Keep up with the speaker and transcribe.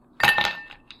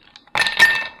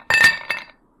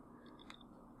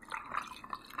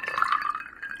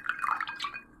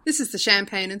This is the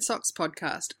Champagne and Socks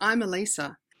podcast. I'm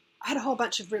Elisa. I had a whole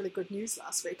bunch of really good news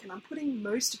last week, and I'm putting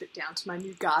most of it down to my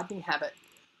new gardening habit.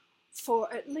 For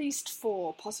at least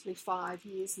 4, possibly 5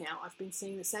 years now, I've been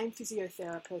seeing the same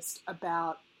physiotherapist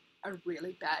about a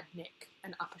really bad neck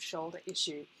and upper shoulder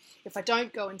issue. If I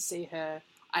don't go and see her,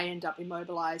 I end up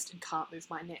immobilised and can't move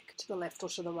my neck to the left or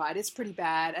to the right. It's pretty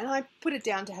bad, and I put it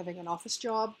down to having an office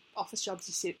job. Office jobs,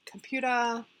 you sit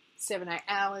computer, 7-8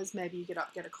 hours, maybe you get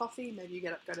up, get a coffee, maybe you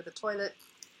get up, go to the toilet.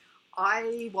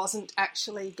 I wasn't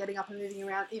actually getting up and moving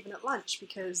around even at lunch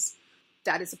because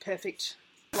that is a perfect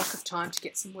block of time to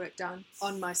get some work done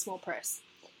on my small press.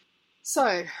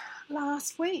 So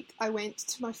last week I went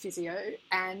to my physio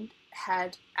and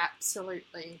had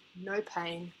absolutely no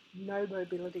pain, no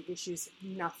mobility issues,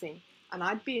 nothing. And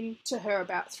I'd been to her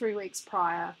about 3 weeks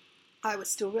prior. I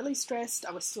was still really stressed.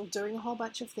 I was still doing a whole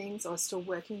bunch of things. I was still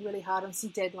working really hard on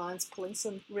some deadlines, pulling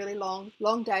some really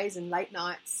long days and late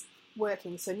nights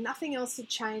working. So nothing else had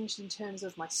changed in terms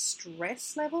of my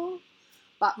stress level,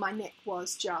 but my neck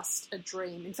was just a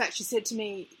dream. In fact, she said to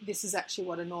me, this is actually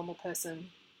what a normal person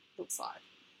looks like.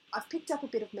 I've picked up a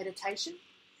bit of meditation,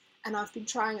 and I've been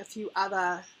trying a few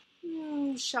other,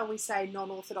 shall we say,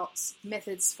 non-orthodox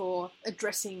methods for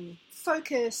addressing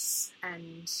focus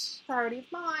and clarity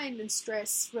of mind and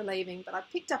stress relieving. But I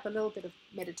picked up a little bit of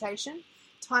meditation,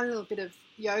 tiny little bit of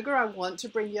yoga. I want to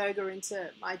bring yoga into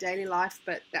my daily life,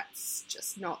 but that's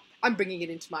just not, I'm bringing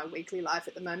it into my weekly life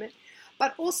at the moment.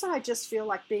 But also I just feel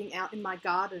like being out in my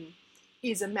garden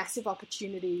is a massive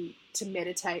opportunity to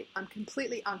meditate. I'm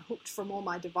completely unhooked from all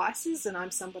my devices, and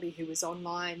I'm somebody who is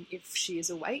online if she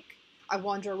is awake. I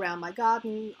wander around my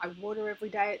garden. I water every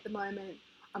day at the moment.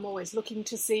 I'm always looking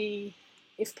to see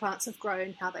if plants have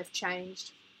grown, how they've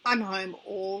changed. I'm home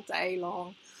all day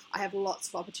long. I have lots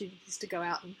of opportunities to go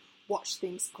out and watch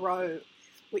things grow,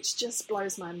 which just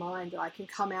blows my mind that I can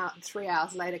come out and 3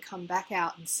 hours later come back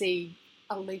out and see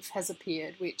a leaf has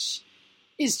appeared, which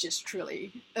is just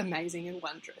truly amazing and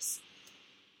wondrous.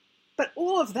 But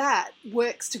all of that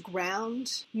works to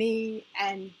ground me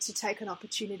and to take an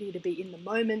opportunity to be in the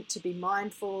moment, to be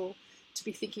mindful, to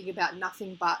be thinking about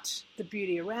nothing but the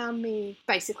beauty around me.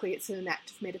 Basically, it's an act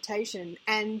of meditation.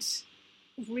 And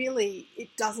really, it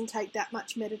doesn't take that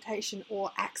much meditation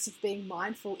or acts of being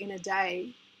mindful in a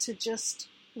day to just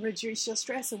reduce your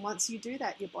stress. And once you do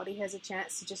that, your body has a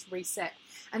chance to just reset.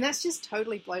 And that's just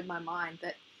totally blown my mind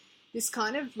that this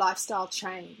kind of lifestyle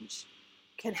change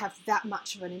can have that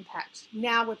much of an impact.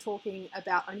 Now we're talking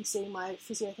about only seeing my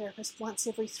physiotherapist once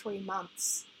every 3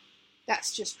 months.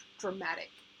 That's just dramatic.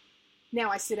 Now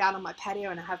I sit out on my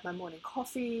patio and I have my morning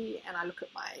coffee and I look at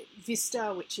my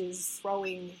vista, which is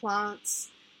growing plants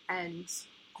and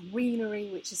greenery,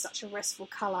 which is such a restful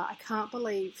colour. I can't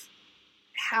believe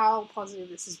how positive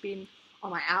this has been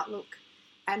on my outlook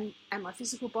and my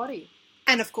physical body.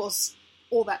 And of course,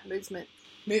 all that movement,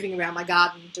 moving around my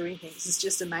garden, doing things is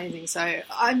just amazing. So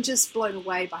I'm just blown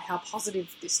away by how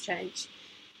positive this change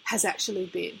has actually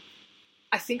been.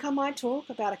 I think I might talk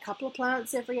about a couple of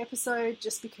plants every episode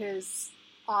just because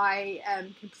I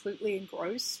am completely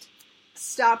engrossed.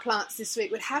 Star plants this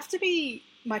week would have to be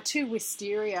my 2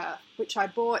 wisteria, which I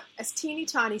bought as teeny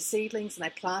tiny seedlings and I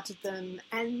planted them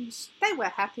and they were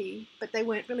happy, but they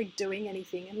weren't really doing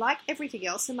anything. And like everything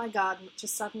else in my garden, which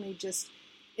has suddenly just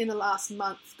in the last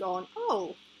month gone,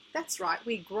 oh, that's right,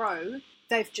 we grow,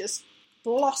 they've just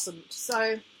blossomed.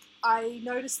 So I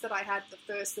noticed that I had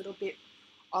the first little bit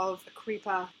of a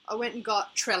creeper. I went and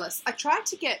got trellis. I tried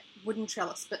to get wooden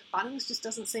trellis, but Bunnings just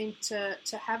doesn't seem to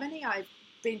have any. I've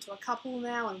been to a couple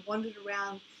now and wandered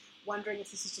around wondering if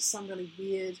this is just some really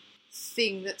weird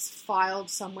thing that's filed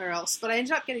somewhere else. But I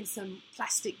ended up getting some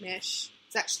plastic mesh.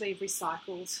 It's actually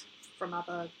recycled from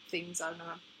other things. I don't know,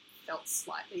 I felt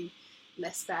slightly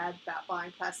less bad about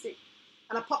buying plastic.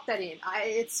 And I popped that in.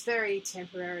 It's very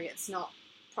temporary. It's not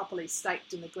properly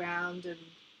staked in the ground and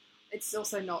it's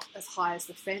also not as high as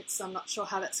the fence, so I'm not sure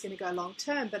how that's going to go long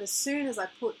term. But as soon as I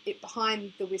put it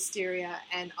behind the wisteria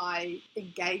and I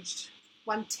engaged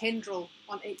one tendril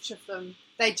on each of them,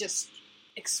 they just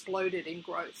exploded in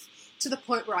growth to the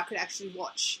point where I could actually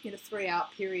watch in a 3-hour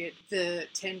period the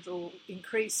tendril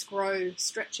increase, grow,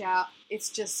 stretch out. It's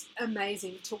just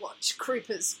amazing to watch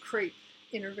creepers creep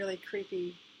in a really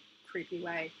creepy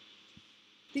way.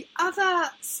 The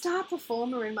other star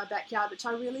performer in my backyard, which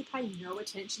I really pay no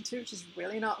attention to, which is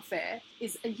really not fair,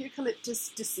 is a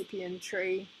Eucalyptus decipium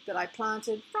tree that I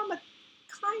planted from a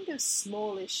kind of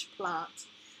smallish plant.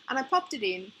 And I popped it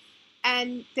in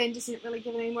and then just didn't really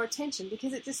give it any more attention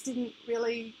because it just didn't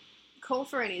really call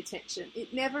for any attention.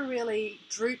 It never really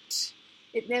drooped.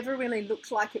 It never really looked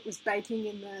like it was baking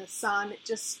in the sun. It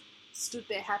just stood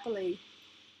there happily.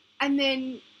 And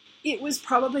then it was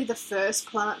probably the first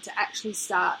plant to actually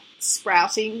start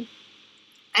sprouting,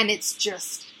 and it's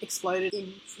just exploded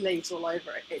in leaves all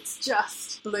over it. It's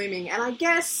just blooming, and I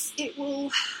guess it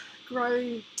will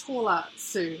grow taller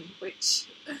soon, which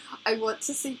I want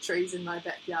to see trees in my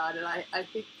backyard, and I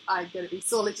think I'm going to be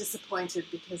sorely disappointed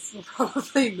because we'll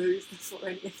probably move before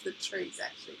any of the trees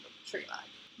actually look tree-like.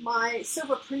 My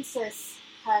silver princess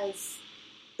has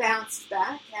bounced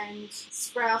back and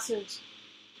sprouted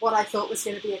what I thought was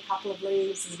going to be a couple of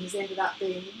leaves and has ended up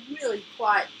being really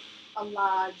quite a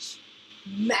large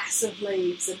mass of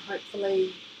leaves, and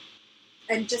hopefully,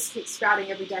 and just keeps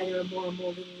sprouting every day. There are more and more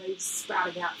little leaves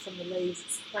sprouting out from the leaves.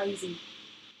 It's crazy.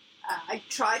 I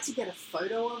tried to get a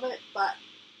photo of it, but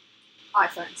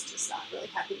iPhones just aren't really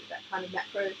happy with that kind of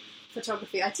macro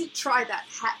photography. I did try that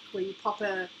hack where you pop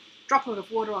a droplet of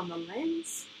water on the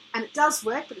lens, and it does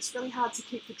work, but it's really hard to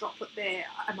keep the droplet there.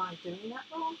 Am I doing that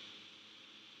wrong?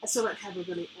 I still don't have a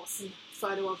really awesome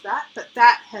photo of that, but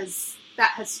that has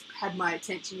had my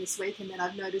attention this week. And then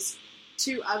I've noticed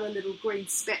 2 other little green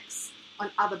specks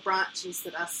on other branches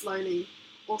that are slowly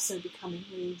also becoming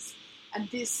leaves. And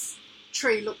this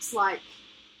tree looks like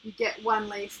you get 1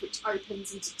 leaf which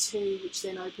opens into 2, which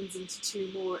then opens into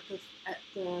 2 more at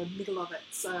the middle of it.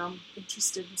 So I'm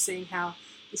interested in seeing how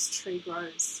this tree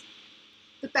grows.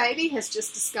 The baby has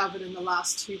just discovered in the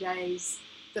last 2 days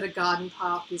that a garden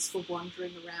path is for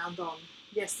wandering around on.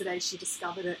 Yesterday she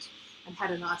discovered it and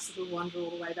had a nice little wander all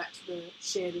the way back to the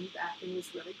shed and back, and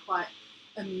was really quite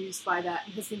amused by that,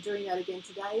 and has been doing that again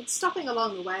today, stopping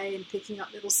along the way and picking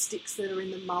up little sticks that are in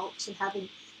the mulch and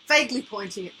vaguely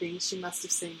pointing at things. She must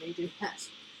have seen me do that.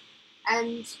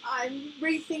 And I'm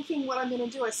rethinking what I'm going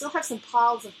to do. I still have some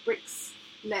piles of bricks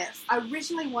left. I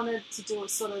originally wanted to do a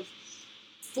sort of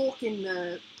fork in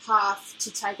the path to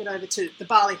take it over to the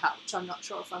barley hut, which I'm not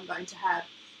sure if I'm going to have,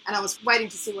 and I was waiting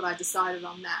to see what I decided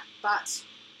on that, but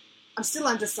I'm still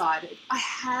undecided. I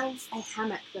have a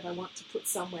hammock that I want to put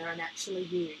somewhere and actually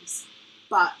use,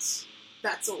 but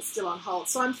that's all still on hold.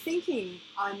 So I'm thinking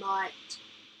I might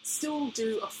still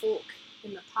do a fork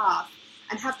in the path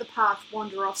and have the path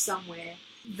wander off somewhere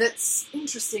that's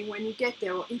interesting when you get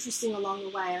there, or interesting along the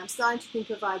way. And I'm starting to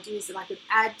think of ideas that I could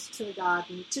add to the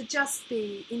garden to just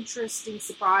be interesting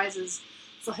surprises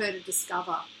for her to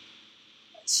discover.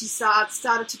 She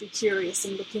started to be curious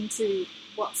and look into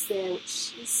what's there,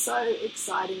 which is so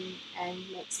exciting and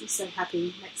makes me so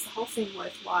happy, makes the whole thing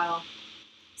worthwhile.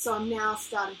 So I'm now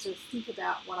starting to think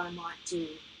about what I might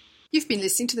do. You've been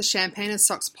listening to the Champagne and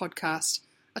Socks podcast,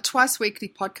 a twice-weekly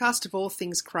podcast of all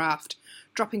things craft,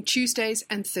 dropping Tuesdays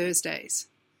and Thursdays.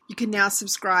 You can now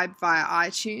subscribe via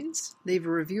iTunes, leave a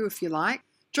review if you like,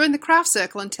 join the craft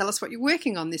circle and tell us what you're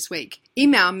working on this week.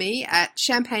 Email me at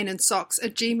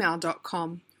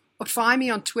champagneandsocks@gmail.com or find me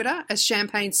on Twitter as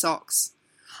Champagne Socks.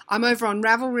 I'm over on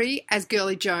Ravelry as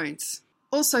Girly Jones.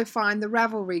 Also find the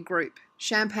Ravelry group,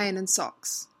 Champagne and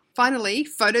Socks. Finally,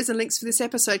 photos and links for this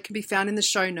episode can be found in the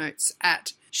show notes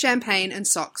at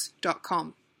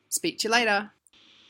champagneandsocks.com. Speak to you later.